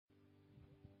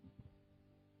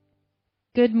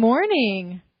Good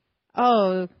morning.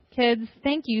 Oh, kids,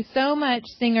 thank you so much,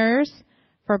 singers,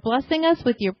 for blessing us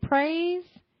with your praise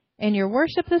and your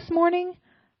worship this morning.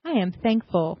 I am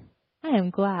thankful. I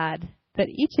am glad that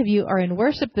each of you are in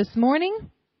worship this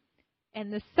morning.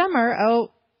 And this summer,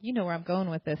 you know where I'm going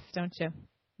with this, don't you?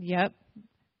 Yep.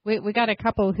 We got a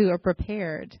couple who are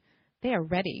prepared. They are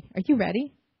ready. Are you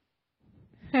ready?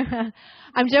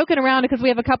 I'm joking around because we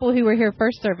have a couple who were here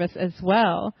first service as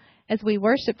well as we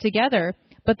worship together.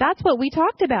 But that's what we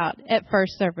talked about at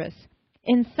first service.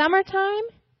 In summertime,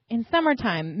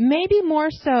 maybe more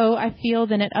so I feel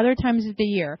than at other times of the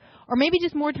year, or maybe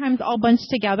just more times all bunched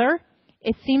together,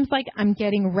 it seems like I'm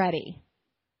getting ready.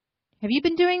 Have you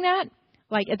been doing that?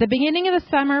 Like at the beginning of the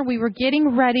summer, we were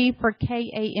getting ready for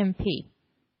KAMP,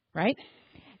 right?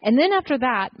 And then after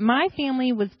that, my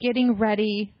family was getting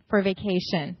ready for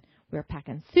vacation. We were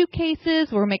packing suitcases.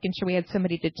 We were making sure we had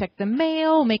somebody to check the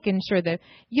mail, making sure the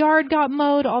yard got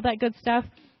mowed, all that good stuff.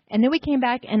 And then we came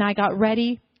back and I got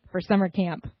ready for summer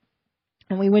camp.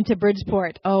 And we went to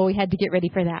Bridgeport. Oh, we had to get ready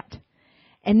for that.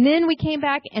 And then we came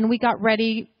back and we got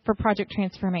ready for Project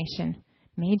Transformation.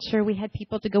 Made sure we had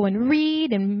people to go and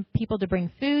read and people to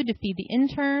bring food to feed the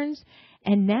interns.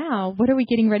 And now, what are we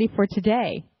getting ready for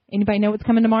today? Anybody know what's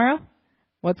coming tomorrow?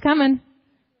 What's coming?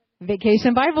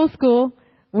 Vacation Bible School.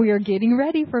 We are getting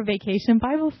ready for Vacation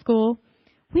Bible School.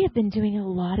 We have been doing a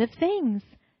lot of things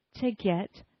to get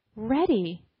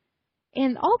ready.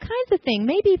 And all kinds of things.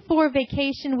 Maybe for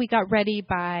vacation we got ready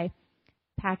by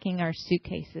packing our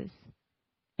suitcases.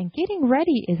 And getting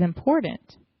ready is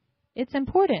important. It's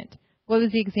important. What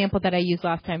was the example that I used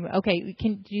last time? Okay,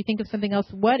 do you think of something else?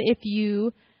 What if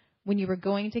you, when you were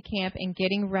going to camp and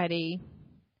getting ready,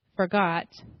 forgot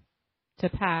to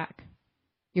pack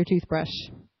your toothbrush?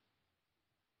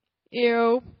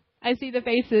 Ew, I see the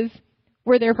faces.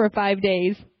 We're there for 5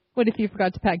 days. What if you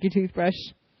forgot to pack your toothbrush?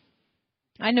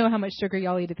 I know how much sugar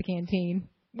y'all eat at the canteen.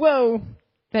 Whoa,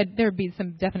 that there'd be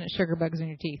some definite sugar bugs in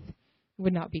your teeth. It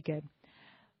would not be good.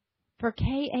 For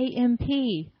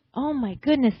KAMP, oh my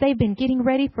goodness, they've been getting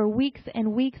ready for weeks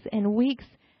and weeks and weeks.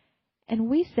 And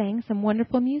we sang some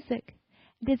wonderful music,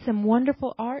 did some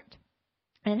wonderful art,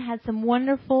 and had some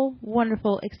wonderful,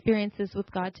 wonderful experiences with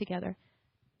God together.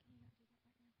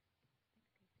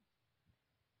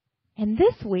 And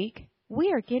this week,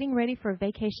 we are getting ready for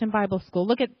Vacation Bible School.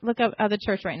 Look at the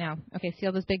church right now. Okay, see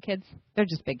all those big kids? They're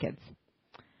just big kids.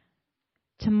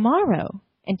 Tomorrow,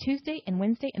 and Tuesday, and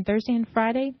Wednesday, and Thursday, and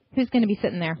Friday, who's going to be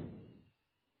sitting there?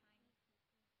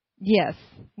 Yes.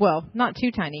 Well, not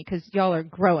too tiny because y'all are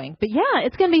growing. But yeah,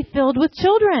 it's going to be filled with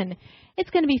children. It's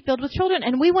going to be filled with children,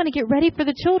 and we want to get ready for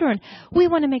the children. We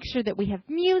want to make sure that we have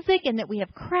music and that we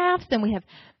have crafts and we have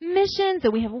missions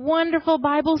and we have wonderful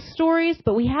Bible stories,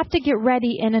 but we have to get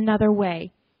ready in another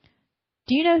way.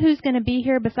 Do you know who's going to be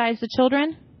here besides the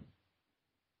children?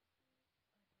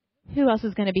 Who else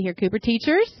is going to be here, Cooper?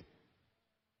 Teachers?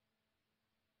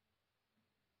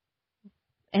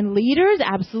 And leaders?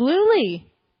 Absolutely.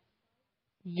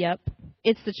 Yep.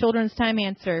 It's the children's time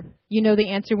answer. You know the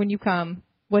answer when you come.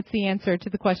 What's the answer to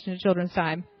the question of children's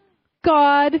time?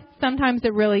 God. Sometimes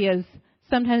it really is.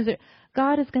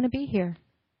 God is going to be here.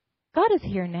 God is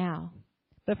here now.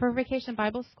 But for Vacation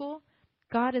Bible School,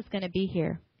 God is going to be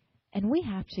here. And we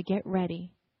have to get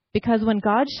ready. Because when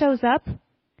God shows up,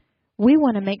 we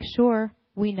want to make sure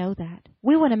we know that.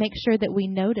 We want to make sure that we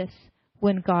notice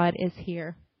when God is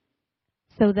here.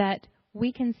 So that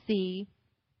we can see.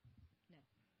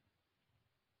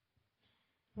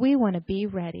 We want to be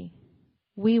ready.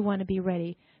 We want to be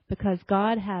ready because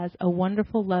God has a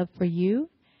wonderful love for you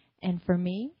and for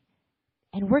me,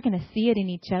 and we're going to see it in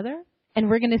each other, and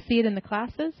we're going to see it in the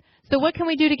classes. So what can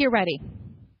we do to get ready?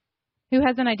 Who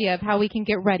has an idea of how we can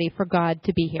get ready for God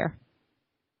to be here?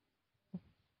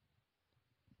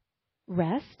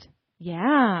 Rest?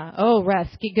 Yeah. Oh,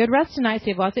 rest. Get good rest tonight so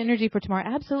you have lots of energy for tomorrow.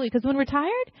 Absolutely, because when we're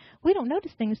tired, we don't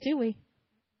notice things, do we?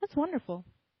 That's wonderful.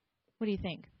 What do you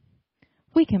think?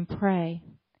 We can pray.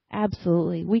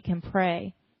 Absolutely, we can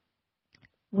pray.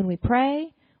 When we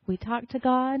pray, we talk to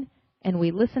God, and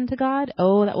we listen to God.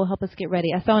 Oh, that will help us get ready.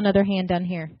 I saw another hand down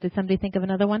here. Did somebody think of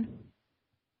another one?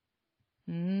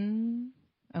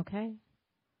 Okay.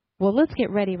 Well, let's get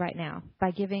ready right now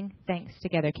by giving thanks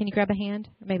together. Can you grab a hand,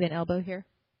 or maybe an elbow here?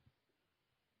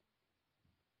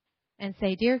 And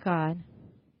say, Dear God,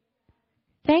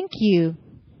 thank you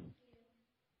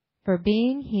for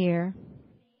being here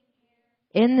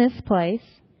in this place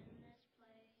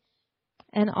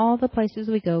and all the places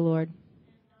we go, Lord.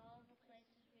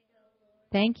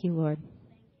 Thank you, Lord,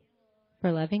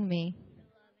 for loving me.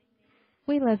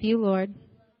 We love you, Lord.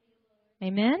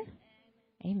 Amen?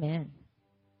 Amen.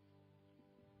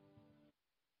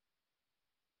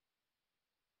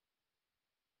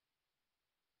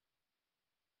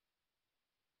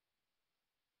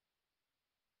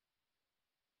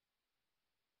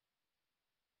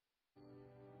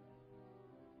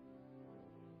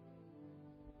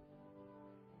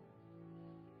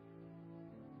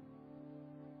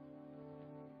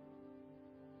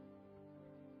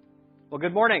 Well,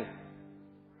 good morning.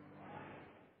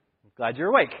 Glad you're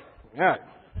awake. All right.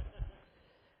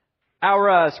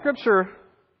 Our scripture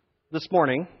this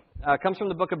morning comes from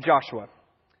the book of Joshua,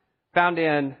 found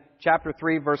in chapter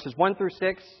 3, verses 1 through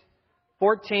 6,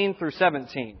 14 through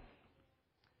 17.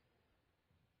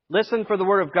 Listen for the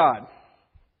word of God.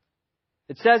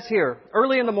 It says here,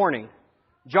 early in the morning,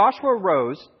 Joshua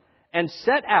rose and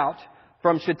set out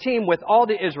from Shittim with all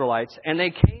the Israelites, and they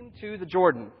came to the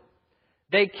Jordan.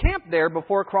 They camped there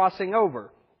before crossing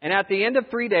over. And at the end of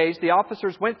 3 days, the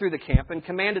officers went through the camp and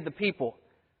commanded the people,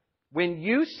 when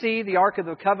you see the ark of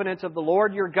the covenant of the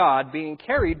Lord your God being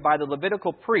carried by the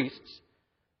Levitical priests,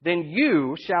 then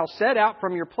you shall set out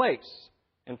from your place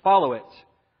and follow it,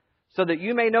 so that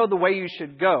you may know the way you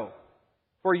should go.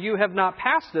 For you have not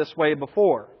passed this way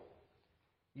before.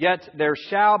 Yet there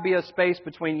shall be a space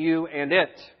between you and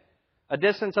it, a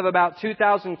distance of about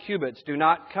 2,000 cubits. Do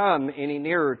not come any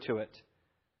nearer to it.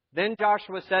 Then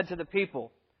Joshua said to the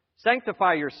people,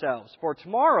 sanctify yourselves, for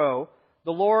tomorrow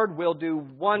the Lord will do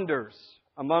wonders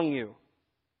among you.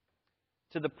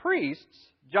 To the priests,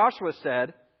 Joshua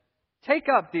said, take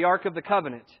up the ark of the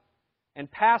covenant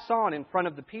and pass on in front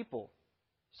of the people.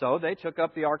 So they took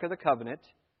up the ark of the covenant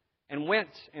and went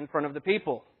in front of the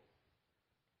people.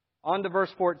 On to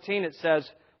verse 14, it says,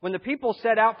 when the people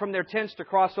set out from their tents to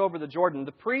cross over the Jordan,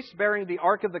 the priests bearing the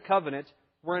ark of the covenant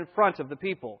were in front of the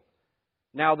people.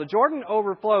 Now the Jordan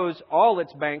overflows all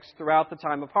its banks throughout the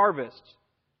time of harvest.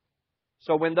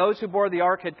 So when those who bore the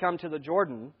ark had come to the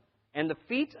Jordan, and the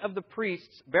feet of the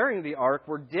priests bearing the ark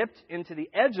were dipped into the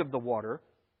edge of the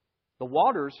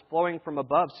waters flowing from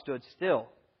above stood still,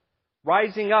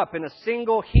 rising up in a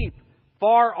single heap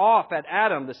far off at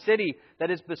Adam, the city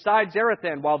that is beside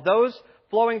Zarethan, while those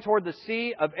flowing toward the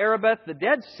sea of Arabeth, the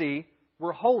Dead Sea,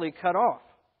 were wholly cut off.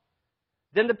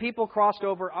 Then the people crossed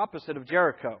over opposite of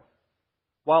Jericho.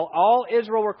 While all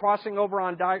Israel were crossing over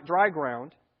on dry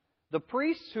ground, the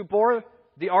priests who bore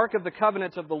the ark of the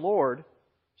covenant of the Lord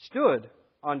stood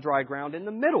on dry ground in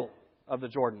the middle of the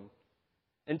Jordan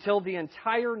until the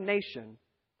entire nation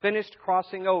finished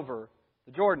crossing over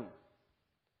the Jordan.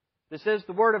 This is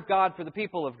the word of God for the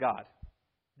people of God.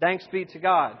 Thanks be to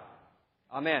God.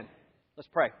 Amen. Let's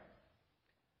pray.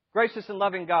 Gracious and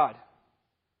loving God,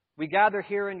 we gather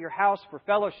here in your house for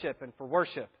fellowship and for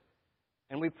worship.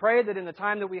 And we pray that in the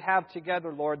time that we have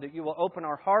together, Lord, that you will open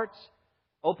our hearts,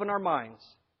 open our minds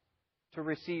to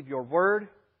receive your word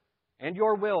and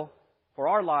your will for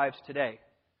our lives today.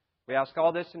 We ask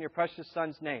all this in your precious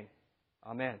Son's name.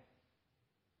 Amen.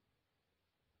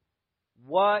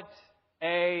 What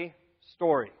a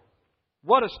story.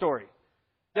 What a story.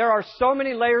 There are so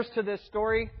many layers to this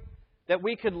story that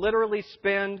we could literally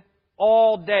spend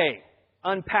all day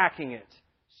unpacking it.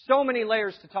 So many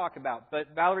layers to talk about,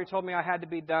 but Valerie told me I had to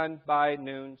be done by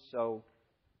noon, so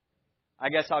I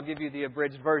guess I'll give you the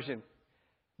abridged version.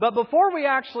 But before we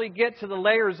actually get to the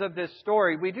layers of this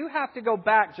story, we do have to go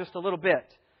back just a little bit,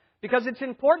 because it's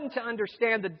important to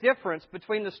understand the difference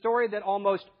between the story that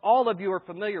almost all of you are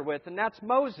familiar with, and that's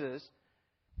Moses,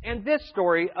 and this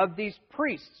story of these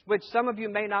priests, which some of you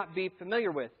may not be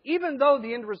familiar with. Even though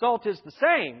the end result is the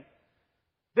same,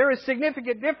 there is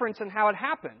significant difference in how it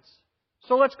happens.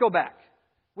 So let's go back.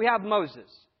 We have Moses,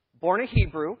 born a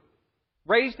Hebrew,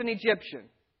 raised an Egyptian.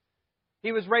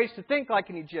 He was raised to think like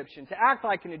an Egyptian, to act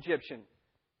like an Egyptian,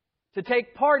 to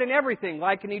take part in everything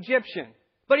like an Egyptian.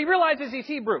 But he realizes he's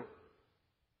Hebrew.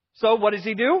 So what does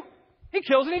he do? He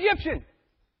kills an Egyptian.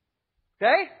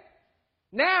 Okay?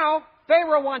 Now,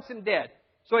 Pharaoh wants him dead.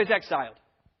 So he's exiled.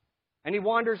 And he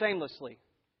wanders aimlessly.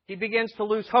 He begins to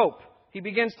lose hope. He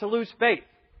begins to lose faith.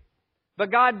 But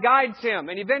God guides him,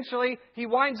 and eventually he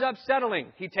winds up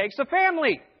settling. He takes a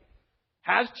family,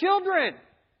 has children.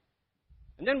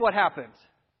 And then what happens?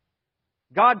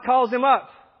 God calls him up.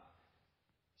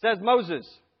 Says, Moses,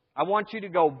 I want you to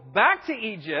go back to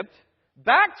Egypt,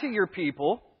 back to your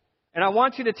people, and I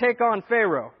want you to take on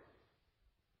Pharaoh.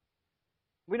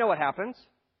 We know what happens.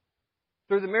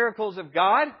 Through the miracles of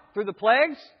God, through the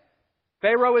plagues,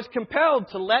 Pharaoh is compelled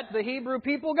to let the Hebrew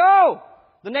people go.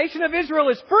 The nation of Israel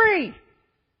is free.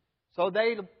 So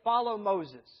they follow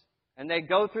Moses, and they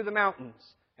go through the mountains,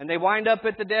 and they wind up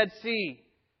at the Dead Sea.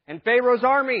 And Pharaoh's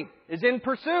army is in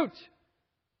pursuit.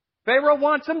 Pharaoh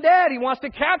wants them dead. He wants to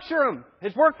capture them.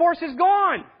 His workforce is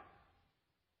gone.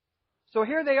 So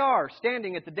here they are,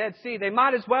 standing at the Dead Sea. They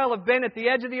might as well have been at the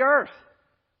edge of the earth.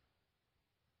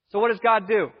 So what does God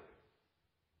do?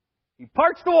 He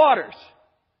parts the waters.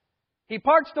 He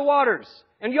parts the waters.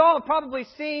 And you all have probably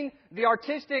seen the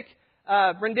artistic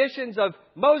renditions of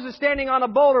Moses standing on a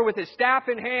boulder with his staff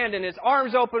in hand and his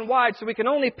arms open wide, so we can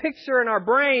only picture in our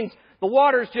brains the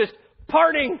waters just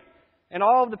parting, and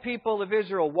all of the people of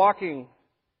Israel walking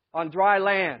on dry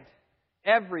land.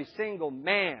 Every single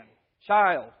man,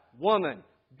 child, woman,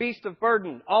 beast of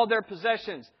burden, all their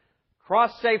possessions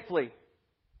crossed safely.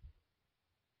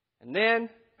 And then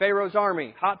Pharaoh's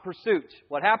army, hot pursuit.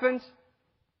 What happens?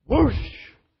 Whoosh!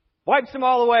 Wipes them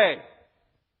all away.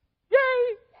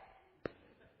 Yay!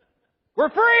 We're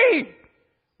free!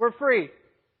 We're free.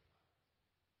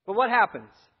 But what happens?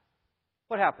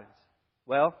 What happens?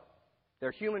 Well,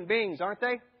 they're human beings, aren't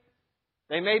they?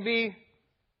 They may be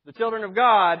the children of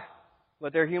God,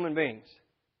 but they're human beings.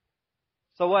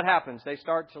 So what happens? They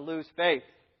start to lose faith.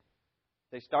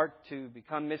 They start to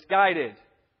become misguided.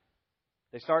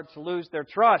 They start to lose their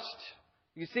trust.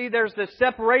 You see, there's this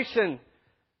separation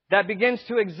that begins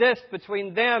to exist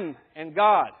between them and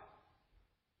God.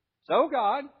 So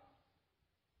God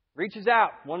reaches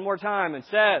out one more time and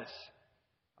says,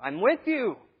 I'm with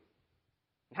you.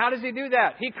 How does He do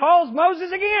that? He calls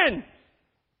Moses again.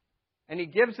 And He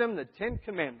gives him the 10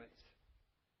 Commandments.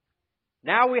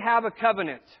 Now we have a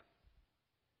covenant.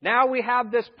 Now we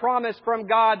have this promise from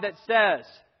God that says,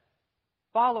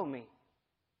 follow me,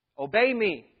 obey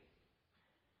me,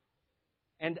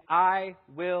 and I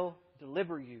will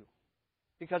deliver you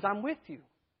because I'm with you.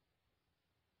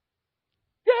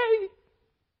 Yay!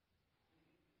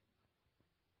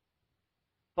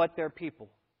 But they're people.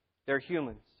 They're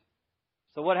humans.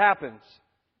 So what happens?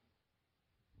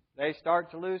 They start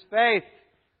to lose faith.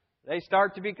 They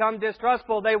start to become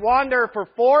distrustful. They wander for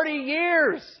 40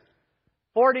 years.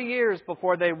 40 years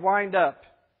before they wind up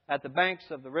at the banks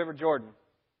of the River Jordan.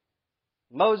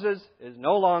 Moses is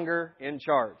no longer in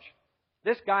charge.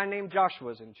 This guy named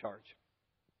Joshua is in charge.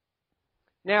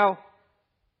 Now,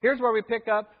 here's where we pick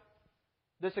up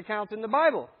this account in the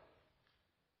Bible.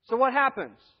 So what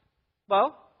happens?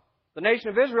 Well, the nation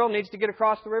of Israel needs to get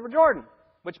across the River Jordan,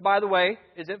 which, by the way,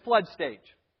 is at flood stage.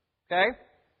 Okay?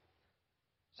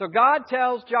 So God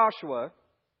tells Joshua,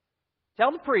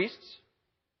 tell the priests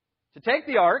to take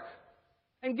the ark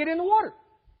and get in the water.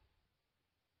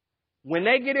 When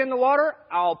they get in the water,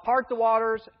 I'll part the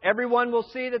waters. Everyone will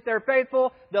see that they're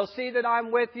faithful. They'll see that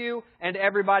I'm with you, and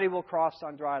everybody will cross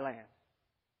on dry land.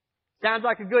 Sounds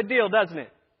like a good deal, doesn't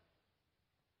it?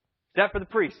 Except for the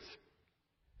priests.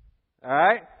 All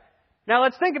right? Now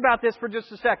let's think about this for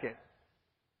just a second.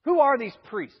 Who are these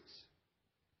priests?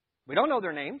 We don't know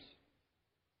their names.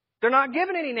 They're not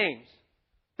given any names.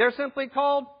 They're simply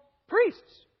called priests.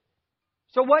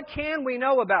 So what can we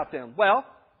know about them? Well,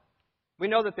 we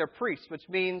know that they're priests, which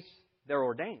means they're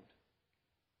ordained.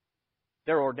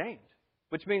 They're ordained,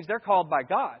 which means they're called by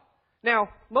God. Now,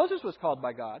 Moses was called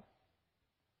by God,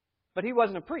 but he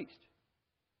wasn't a priest.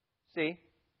 See,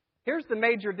 here's the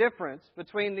major difference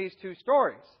between these two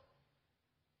stories.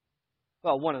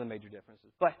 Well, one of the major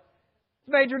differences, but it's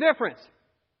a major difference.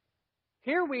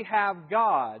 Here we have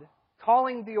God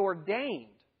calling the ordained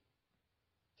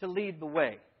to lead the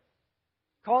way.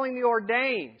 Calling the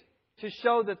ordained to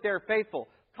show that they're faithful.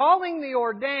 Calling the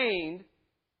ordained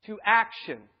to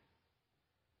action.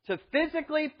 To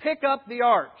physically pick up the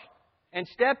ark and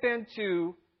step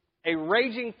into a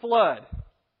raging flood.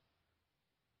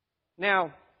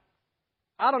 Now,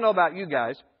 I don't know about you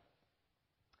guys,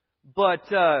 but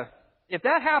if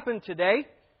that happened today,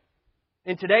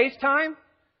 in today's time,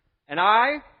 and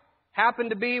I happened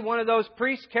to be one of those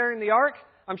priests carrying the ark,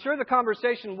 I'm sure the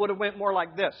conversation would have went more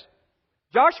like this.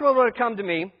 Joshua would have come to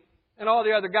me and all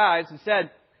the other guys and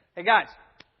said, hey guys,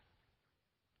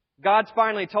 God's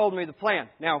finally told me the plan.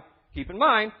 Now, keep in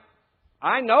mind,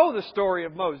 I know the story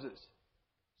of Moses.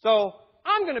 So,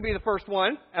 I'm going to be the first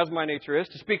one, as my nature is,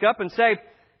 to speak up and say,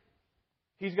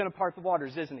 He's going to part the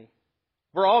waters, isn't He?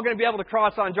 We're all going to be able to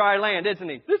cross on dry land, isn't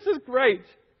He? This is great.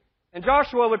 And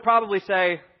Joshua would probably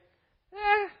say,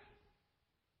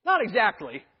 not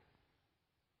exactly.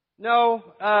 No,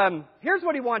 here's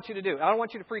what He wants you to do. I don't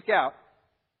want you to freak out.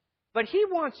 But He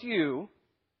wants you,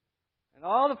 and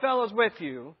all the fellows with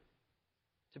you,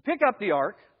 to pick up the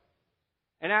ark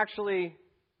and actually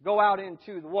go out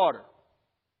into the water.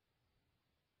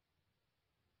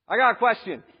 I got a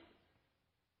question.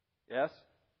 Yes?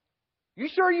 You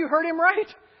sure you heard him right?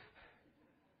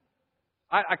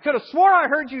 I could have swore I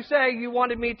heard you say you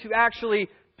wanted me to actually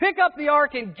pick up the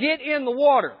ark and get in the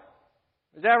water.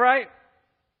 Is that right?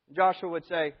 Joshua would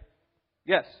say,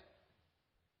 yes.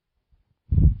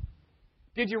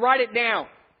 Did you write it down?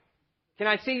 Can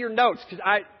I see your notes? Because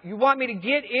you want me to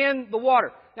get in the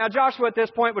water. Now Joshua at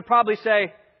this point would probably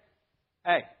say,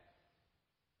 hey,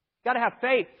 got to have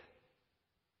faith.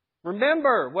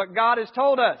 Remember what God has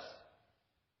told us.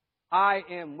 I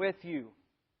am with you.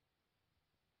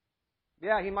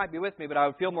 Yeah, he might be with me, but I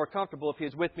would feel more comfortable if he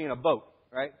was with me in a boat,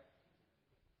 right?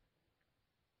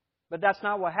 But that's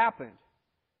not what happened.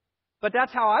 But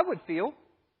that's how I would feel.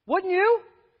 Wouldn't you?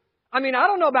 I mean, I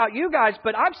don't know about you guys,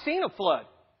 but I've seen a flood.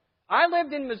 I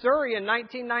lived in Missouri in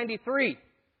 1993.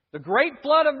 The Great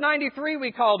Flood of 93,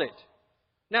 we called it.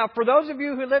 Now, for those of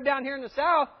you who live down here in the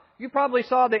South, you probably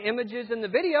saw the images and the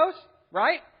videos,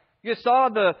 right? You saw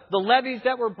the levees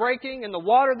that were breaking and the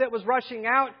water that was rushing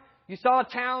out. You saw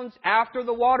towns after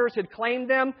the waters had claimed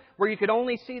them where you could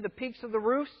only see the peaks of the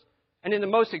roofs. And in the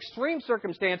most extreme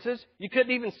circumstances, you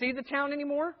couldn't even see the town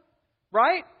anymore,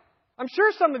 right? I'm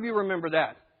sure some of you remember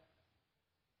that.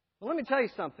 Well, let me tell you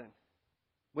something.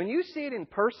 When you see it in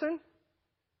person,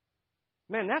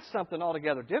 man, that's something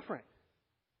altogether different.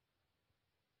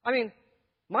 I mean,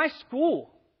 my school,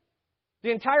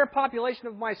 the entire population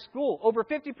of my school, over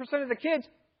 50% of the kids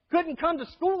couldn't come to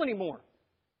school anymore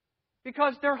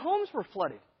because their homes were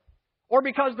flooded or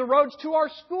because the roads to our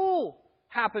school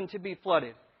happened to be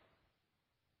flooded.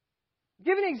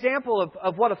 Give an example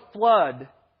of what a flood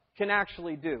can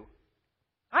actually do.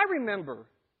 I remember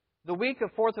the week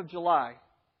of 4th of July,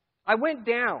 I went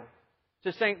down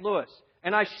to St. Louis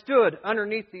and I stood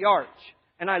underneath the arch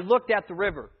and I looked at the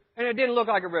river. And it didn't look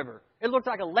like a river. It looked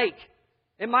like a lake.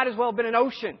 It might as well have been an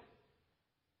ocean.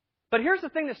 But here's the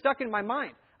thing that stuck in my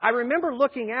mind. I remember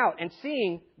looking out and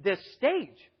seeing this stage.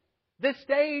 This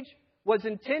stage was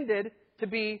intended to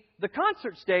be the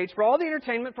concert stage for all the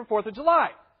entertainment for 4th of July.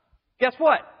 Guess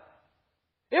what?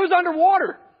 It was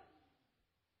underwater.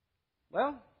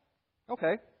 Well,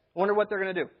 okay. Wonder what they're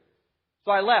going to do.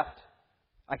 So I left.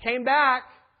 I came back.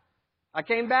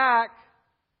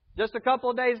 Just a couple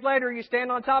of days later, you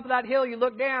stand on top of that hill, you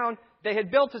look down, they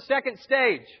had built a second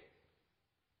stage.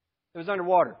 It was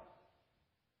underwater.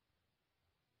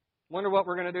 Wonder what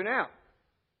we're going to do now.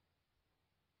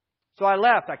 So I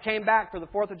left. I came back for the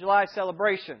 4th of July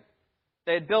celebration.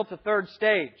 They had built a third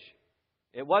stage.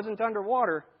 It wasn't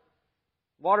underwater.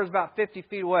 Water's about 50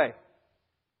 feet away.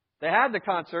 They had the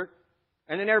concert,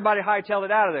 and then everybody hightailed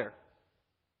it out of there.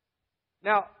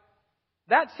 Now,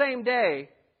 that same day,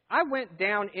 I went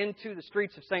down into the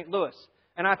streets of St. Louis,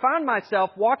 and I found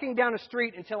myself walking down a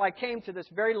street until I came to this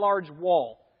very large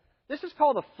wall. This is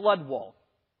called a flood wall.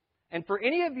 And for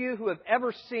any of you who have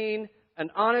ever seen an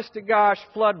honest-to-gosh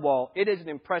flood wall, it is an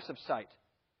impressive sight.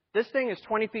 This thing is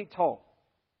 20 feet tall.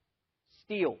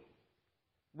 Steel.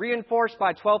 Reinforced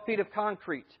by 12 feet of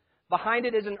concrete. Behind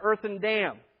it is an earthen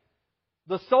dam.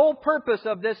 The sole purpose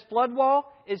of this flood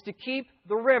wall is to keep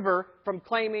the river from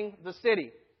claiming the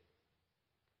city.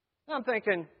 And I'm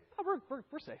thinking, oh,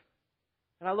 we're safe.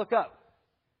 And I look up,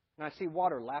 and I see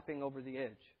water lapping over the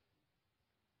edge.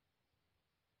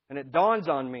 And it dawns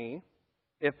on me,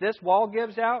 if this wall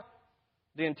gives out,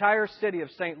 the entire city of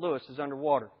St. Louis is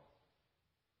underwater.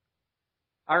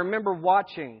 I remember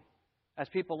watching as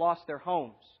people lost their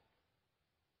homes.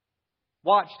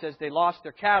 Watched as they lost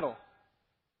their cattle.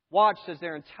 Watched as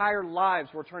their entire lives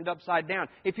were turned upside down.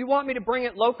 If you want me to bring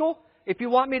it local, if you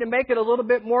want me to make it a little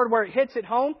bit more where it hits at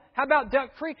home, how about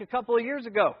Duck Creek a couple of years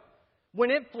ago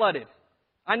when it flooded?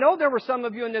 I know there were some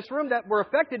of you in this room that were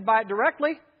affected by it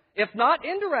directly, if not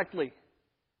indirectly.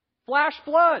 Flash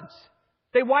floods.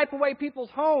 They wipe away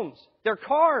people's homes, their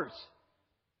cars.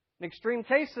 In extreme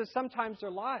cases, sometimes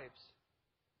their lives.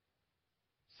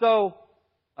 So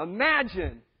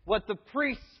imagine what the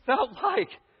priests felt like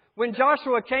when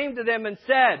Joshua came to them and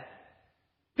said,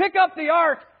 pick up the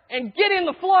ark and get in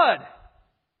the flood.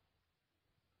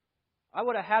 I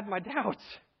would have had my doubts.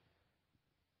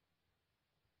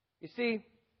 You see,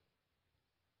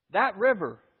 that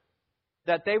river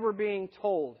that they were being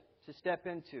told to step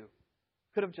into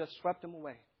could have just swept them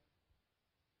away.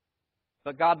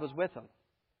 But God was with them.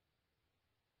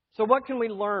 So what can we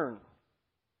learn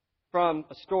from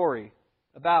a story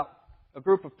about a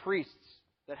group of priests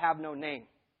that have no name?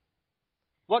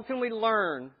 What can we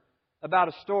learn about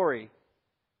a story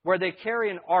where they carry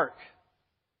an ark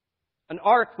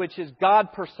which is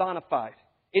God personified?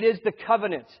 It is the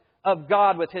covenant of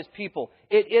God with His people.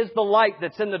 It is the light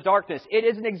that's in the darkness. It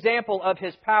is an example of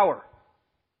His power.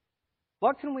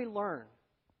 What can we learn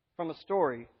from a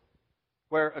story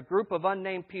where a group of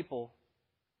unnamed people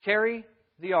carry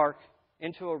the ark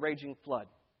into a raging flood?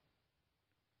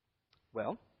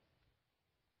 Well,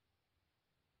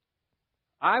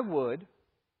 I would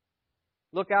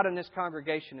look out in this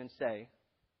congregation and say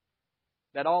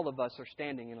that all of us are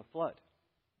standing in a flood.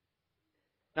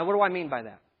 Now, what do I mean by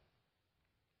that?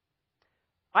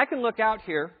 I can look out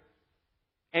here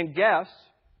and guess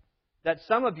that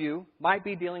some of you might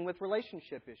be dealing with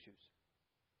relationship issues.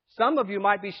 Some of you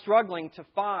might be struggling to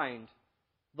find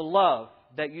the love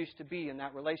that used to be in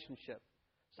that relationship.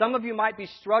 Some of you might be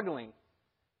struggling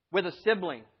with a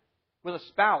sibling, with a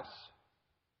spouse,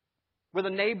 with a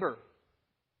neighbor,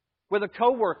 with a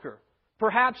coworker.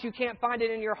 Perhaps you can't find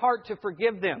it in your heart to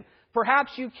forgive them.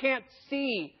 Perhaps you can't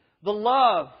see the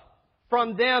love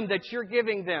from them that you're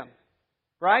giving them.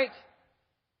 Right?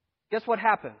 Guess what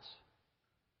happens?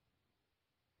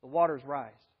 The waters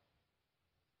rise.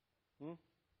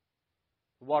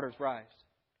 The waters rise.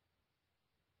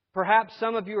 Perhaps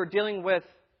some of you are dealing with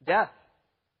death.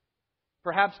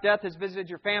 Perhaps death has visited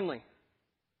your family.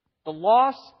 The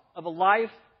loss of a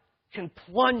life can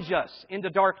plunge us into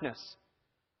darkness.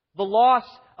 The loss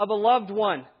of a loved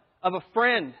one, of a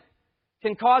friend,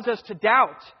 can cause us to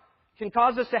doubt, can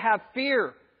cause us to have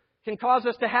fear, can cause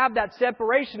us to have that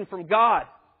separation from God.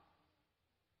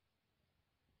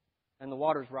 And the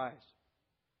waters rise.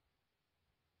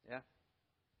 Yeah.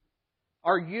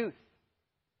 Our youth,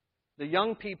 the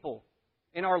young people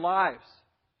in our lives,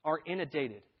 are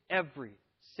inundated every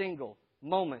single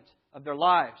moment of their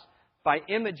lives by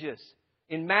images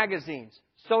in magazines,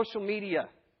 social media,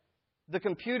 the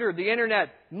computer, the internet,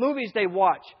 movies they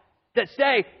watch that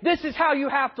say, this is how you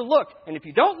have to look. And if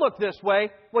you don't look this way,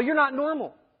 well, you're not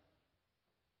normal.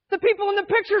 The people in the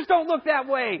pictures don't look that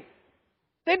way.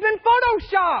 They've been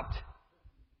photoshopped.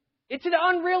 It's an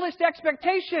unrealistic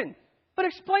expectation. But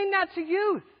explain that to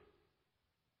youth.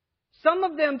 Some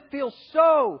of them feel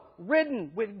so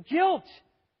ridden with guilt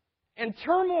and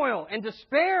turmoil and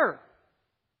despair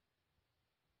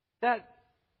that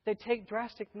they take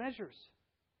drastic measures.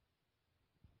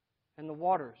 And the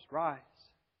waters rise.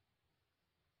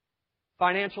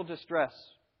 Financial distress,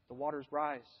 the waters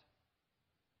rise.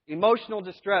 Emotional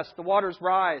distress, the waters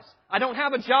rise. I don't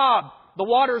have a job, the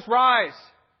waters rise.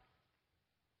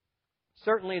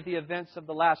 Certainly the events of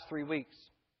the last 3 weeks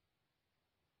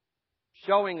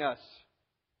showing us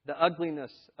the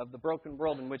ugliness of the broken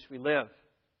world in which we live.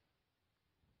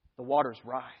 The waters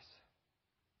rise.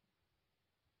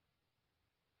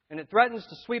 And it threatens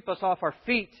to sweep us off our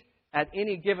feet at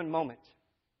any given moment.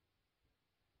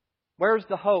 Where's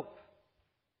the hope?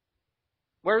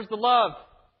 Where's the love?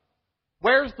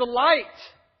 Where's the light?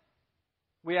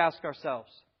 We ask ourselves.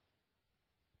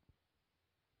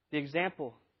 The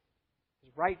example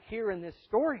is right here in this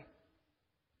story.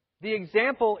 The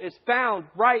example is found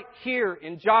right here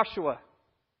in Joshua.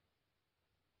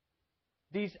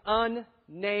 These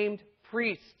unnamed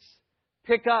priests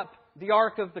pick up the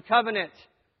Ark of the Covenant,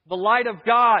 the light of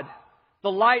God,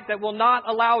 the light that will not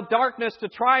allow darkness to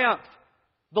triumph,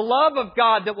 the love of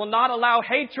God that will not allow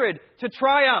hatred to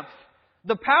triumph,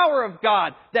 the power of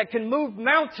God that can move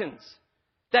mountains,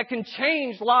 that can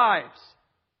change lives,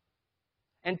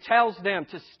 and tells them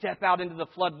to step out into the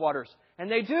floodwaters. And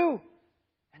they do.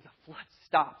 And the flood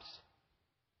stops.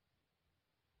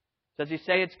 Does he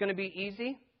say it's going to be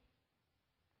easy?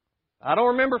 I don't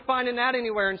remember finding that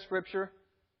anywhere in Scripture.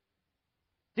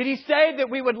 Did he say that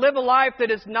we would live a life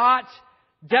that is not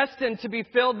destined to be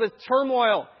filled with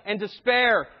turmoil and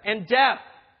despair and death?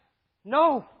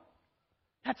 No.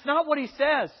 That's not what he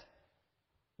says.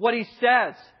 What he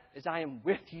says is, I am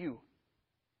with you.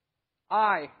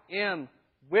 I am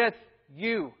with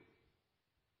you.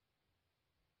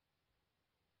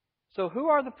 So who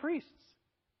are the priests?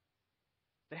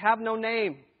 They have no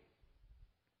name.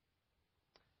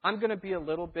 I'm going to be a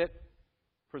little bit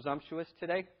presumptuous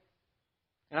today,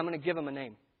 and I'm going to give them a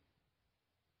name.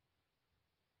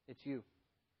 It's you.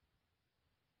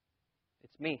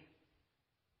 It's me.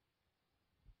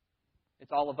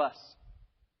 It's all of us.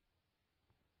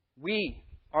 We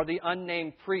are the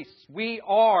unnamed priests. We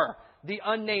are the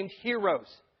unnamed heroes.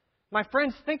 My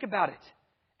friends, think about it.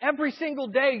 Every single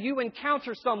day you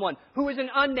encounter someone who is an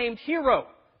unnamed hero.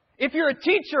 If you're a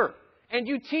teacher and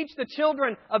you teach the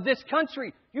children of this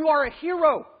country, you are a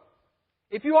hero.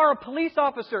 If you are a police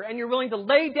officer and you're willing to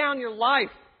lay down your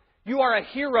life, you are a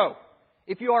hero.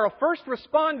 If you are a first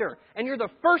responder and you're the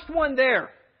first one there,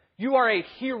 you are a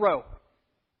hero.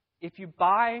 If you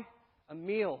buy a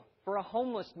meal for a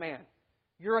homeless man,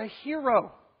 you're a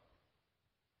hero.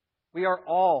 We are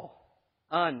all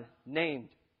unnamed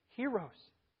heroes.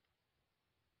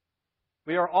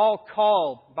 We are all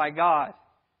called by God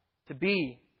to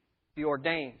be the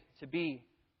ordained, to be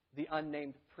the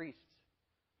unnamed priests.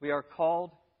 We are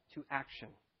called to action.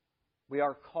 We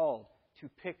are called to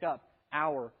pick up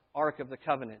our Ark of the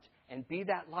Covenant and be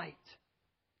that light,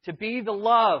 to be the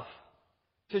love,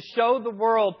 to show the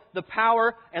world the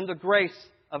power and the grace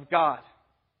of God.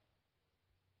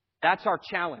 That's our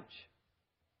challenge.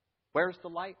 Where's the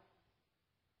light?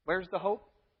 Where's the hope?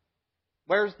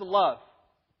 Where's the love?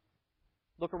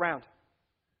 Look around.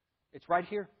 It's right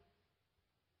here.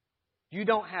 You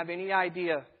don't have any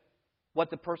idea what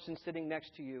the person sitting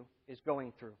next to you is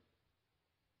going through.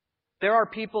 There are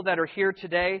people that are here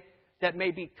today that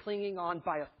may be clinging on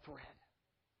by a thread,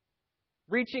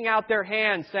 reaching out their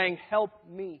hands saying, help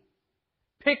me,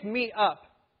 pick me up.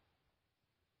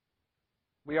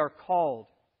 We are called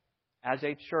as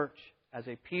a church, as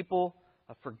a people,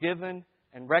 a forgiven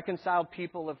and reconciled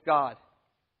people of God,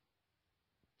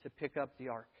 to pick up the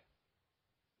ark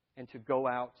and to go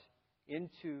out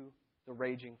into the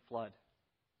raging flood.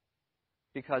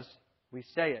 Because we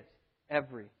say it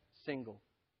every single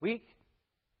week.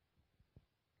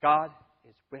 God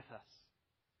is with us.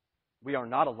 We are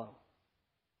not alone.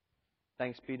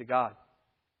 Thanks be to God.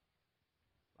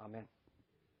 Amen.